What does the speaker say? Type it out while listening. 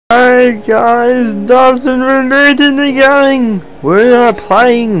Hey guys, Dawson Renderton again. We're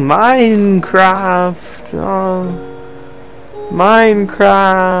playing Minecraft.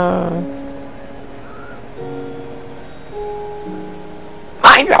 Minecraft.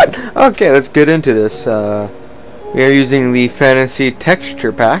 Okay, let's get into this. We are using the Fantasy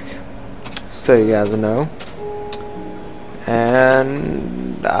Texture Pack, so you guys know.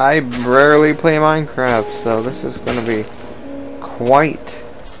 And I rarely play Minecraft, so this is going to be quite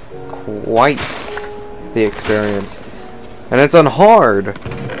the experience. And it's on hard,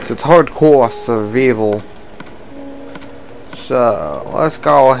 so it's hardcore survival. So let's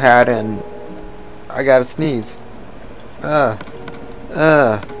go ahead and I gotta sneeze. I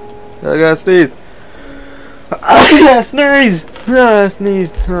gotta sneeze. Sneeze.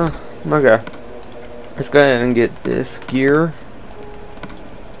 Sneeze. Okay. Let's go ahead and get this gear.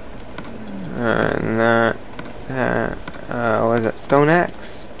 And that. What is that? Stone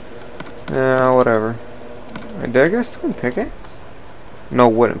axe? Whatever. Did I get a stone pickaxe? No,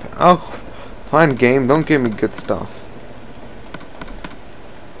 wooden pickaxe. Oh, fine game. Don't give me good stuff.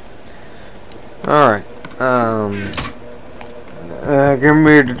 Alright. Give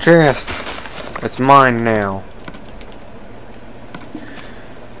me the chest. It's mine now.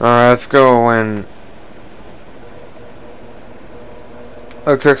 Alright, let's go and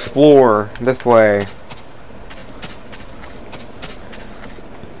let's explore this way.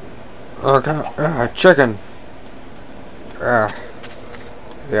 Okay, chicken. Yeah.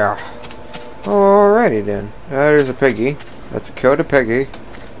 Alrighty then. There's a piggy. Let's kill the piggy.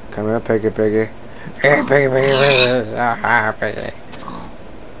 Come here, piggy. Piggy. Piggy.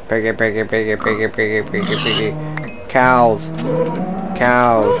 Cows,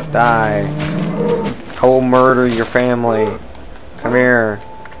 die. I will murder your family. Come here.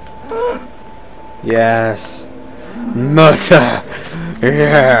 Yes. Murder.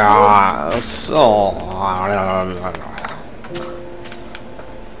 Yes.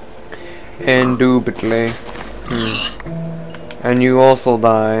 Indubitably. And you also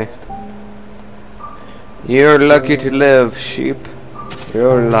die. You're lucky to live, sheep.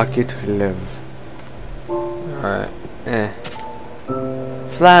 You're lucky to live. Alright.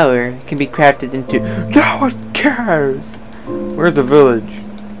 Flour can be crafted into. No one cares! Where's the village?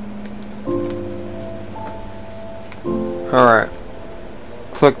 Alright.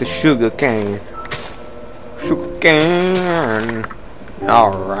 Collect the sugar cane. Sugar cane.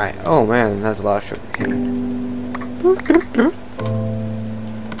 Alright. Oh man, that's a lot of sugar cane.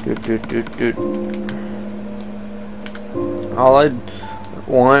 All I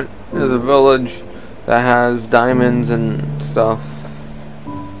want is a village that has diamonds and stuff.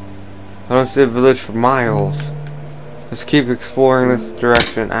 I don't see a village for miles. Let's keep exploring this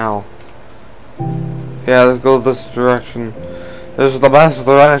direction. Ow. Yeah, let's go this direction. This is the best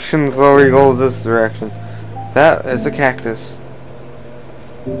direction, so we go this direction. That is a cactus.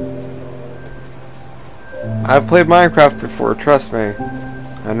 I've played Minecraft before, trust me.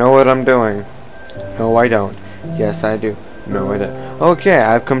 I know what I'm doing. No, I don't. Yes, I do. No, I don't. Okay,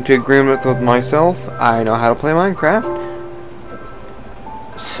 I've come to agreement with myself. I know how to play Minecraft.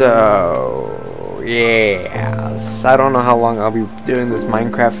 So, yes. I don't know how long I'll be doing this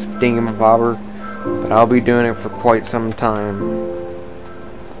Minecraft thingamabobber, but I'll be doing it for quite some time.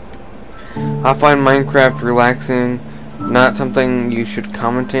 I find Minecraft relaxing, not something you should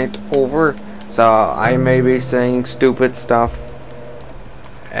commentate over, so I may be saying stupid stuff,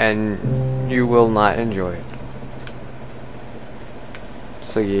 and you will not enjoy it.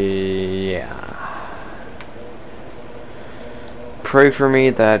 So yeah. Pray for me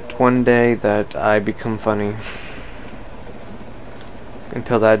that one day that I become funny.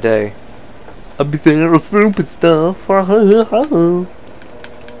 Until that day, I'll be saying all stupid stuff.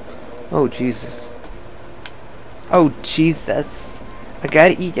 Oh Jesus. Oh Jesus. I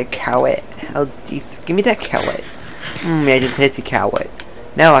gotta eat a carrot. Oh Jesus. Give me that carrot. I just taste the carrot.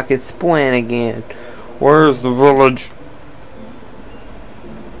 Now I can spawn again. Where's the village?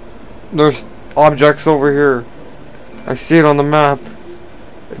 There's objects over here. I see it on the map.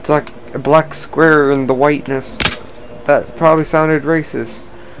 It's like a black square in the whiteness. That probably sounded racist.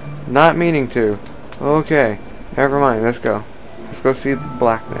 Not meaning to. Okay. Never mind. Let's go. Let's go see the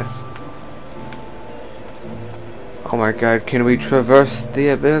blackness. Oh my god. Can we traverse the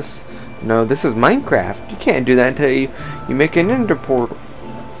abyss? No, this is Minecraft. You can't do that until you make an ender portal.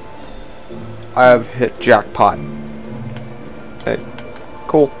 I have hit jackpot. Hey.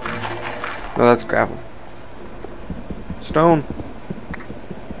 Cool. No, that's gravel. Stone.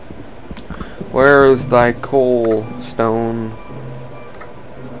 Where is thy coal, stone?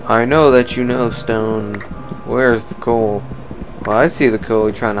 I know that you know, stone. Where's the coal? Well, I see the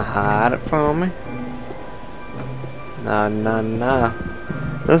code trying to hide it from me. Nah, nah, nah.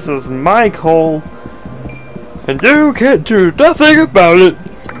 This is my call, and you can't do nothing about it.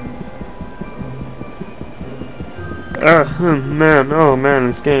 Oh man,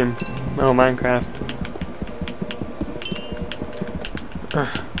 this game. Oh, Minecraft.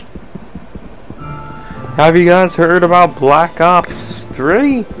 Have you guys heard about Black Ops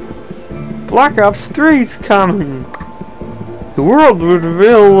 3? Black Ops 3's coming. The world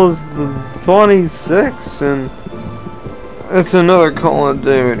reveal is the 26th, and it's another Call of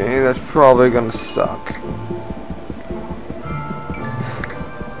Duty that's probably gonna suck.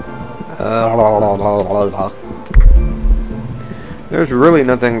 There's really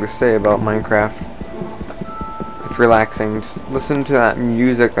nothing to say about Minecraft. It's relaxing. Just listen to that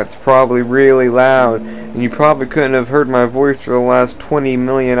music that's probably really loud, and you probably couldn't have heard my voice for the last 20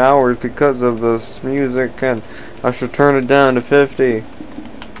 million hours because of this music, and I should turn it down to 50.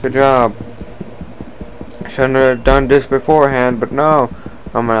 Good job. I shouldn't have done this beforehand, but no.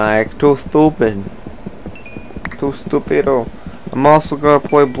 I'm like, too stupid. Too stupido. I'm also gonna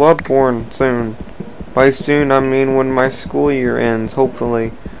play Bloodborne soon. By soon, I mean when my school year ends,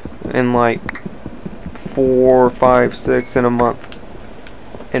 hopefully. In like 4, 5, 6 in a month.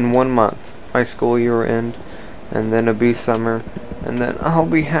 In 1 month, my school year will end. And then it'll be summer. And then I'll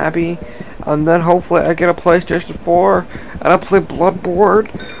be happy. And then hopefully I get a PlayStation 4. And I'll play Bloodborne.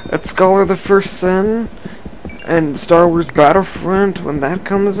 And Scholar the First Sin. And Star Wars Battlefront. When that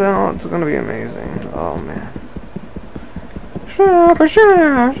comes out, it's gonna be amazing. Oh man.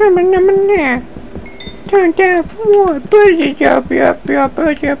 Turn down for what?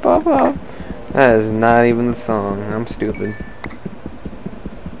 That is not even the song. I'm stupid.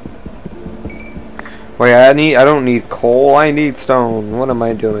 Wait, I don't need coal. I need stone. What am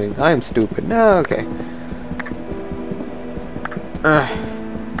I doing? I am stupid. No, okay.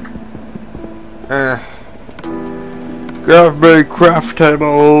 Grab me craft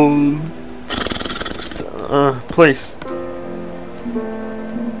table. Please.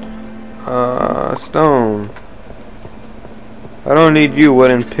 Stone. I don't need you,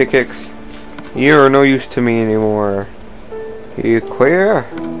 wooden pickaxe. You're no use to me anymore. You queer?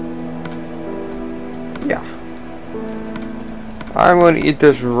 Yeah. I'm gonna eat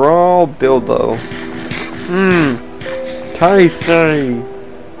this raw dildo. Tasty.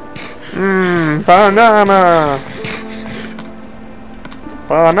 Banana.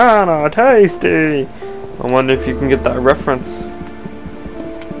 Banana, tasty. I wonder if you can get that reference.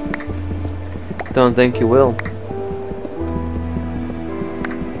 Don't think you will.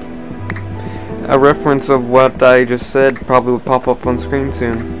 A reference of what I just said probably will pop up on screen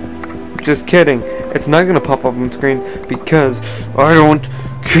soon. Just kidding. It's not gonna pop up on screen because I don't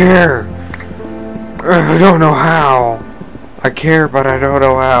care. I don't know how. I care, but I don't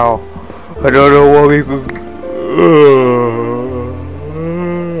know how. I don't know what we could.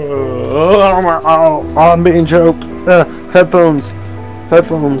 I'm being choked. Headphones.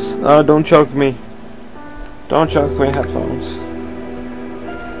 Headphones. Don't choke me. Don't choke me, headphones.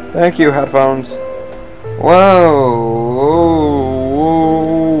 Thank you, headphones. Whoa.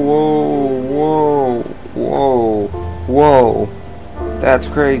 Whoa. That's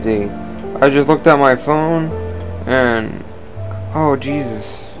crazy. I just looked at my phone and... Oh,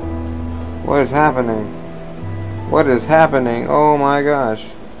 Jesus. What is happening? What is happening? Oh my gosh.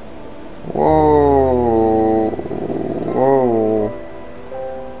 Whoa.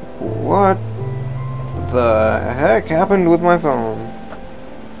 What the heck happened with my phone?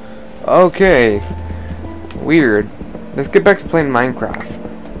 Okay. Weird. Let's get back to playing Minecraft.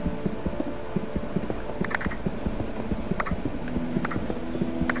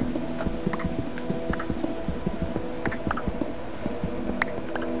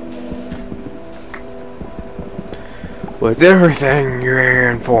 Was everything you're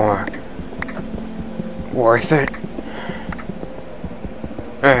in for worth it?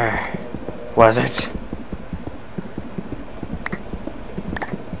 Was it?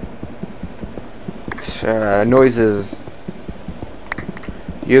 Noises.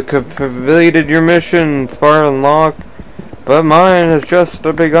 You completed your mission, Spartan Lock, but mine has just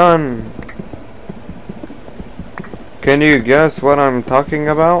begun. Can you guess what I'm talking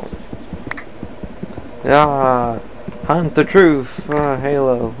about? Yeah, hunt the truth,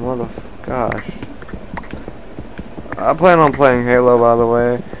 Halo, gosh. I plan on playing Halo, by the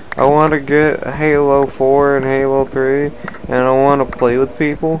way. I want to get Halo 4 and Halo 3, and I want to play with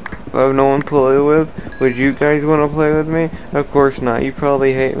people. I have no one to play with. Would you guys want to play with me? Of course not. You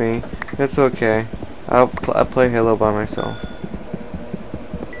probably hate me. It's okay. I'll play Halo by myself.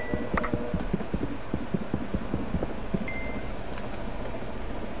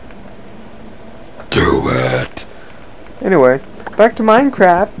 Do it. Anyway, back to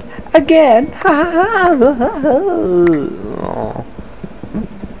Minecraft again. Oh.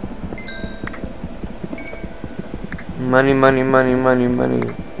 Money, money, money, money,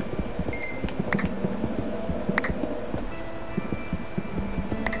 money.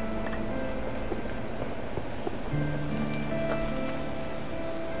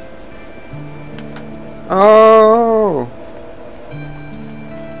 Oh.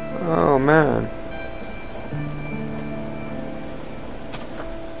 Oh man.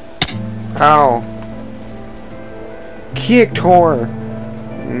 Ow. Kicked her.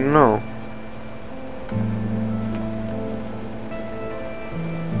 No.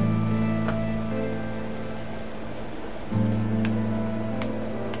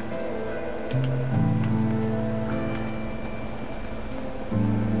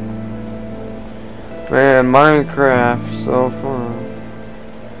 Man, Minecraft, so fun.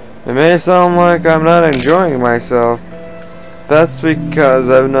 It may sound like I'm not enjoying myself. That's because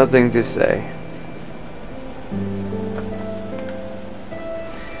I have nothing to say.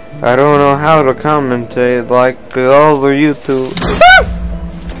 I don't know how to commentate like all over YouTube.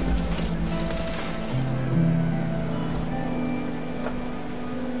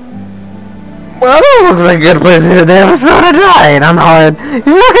 Well, that looks like a good place to end the episode of Die, and I'm hard. If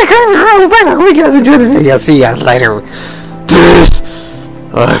you're not gonna hope you guys enjoy the video. See you guys later.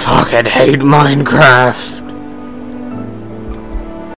 I fucking hate Minecraft.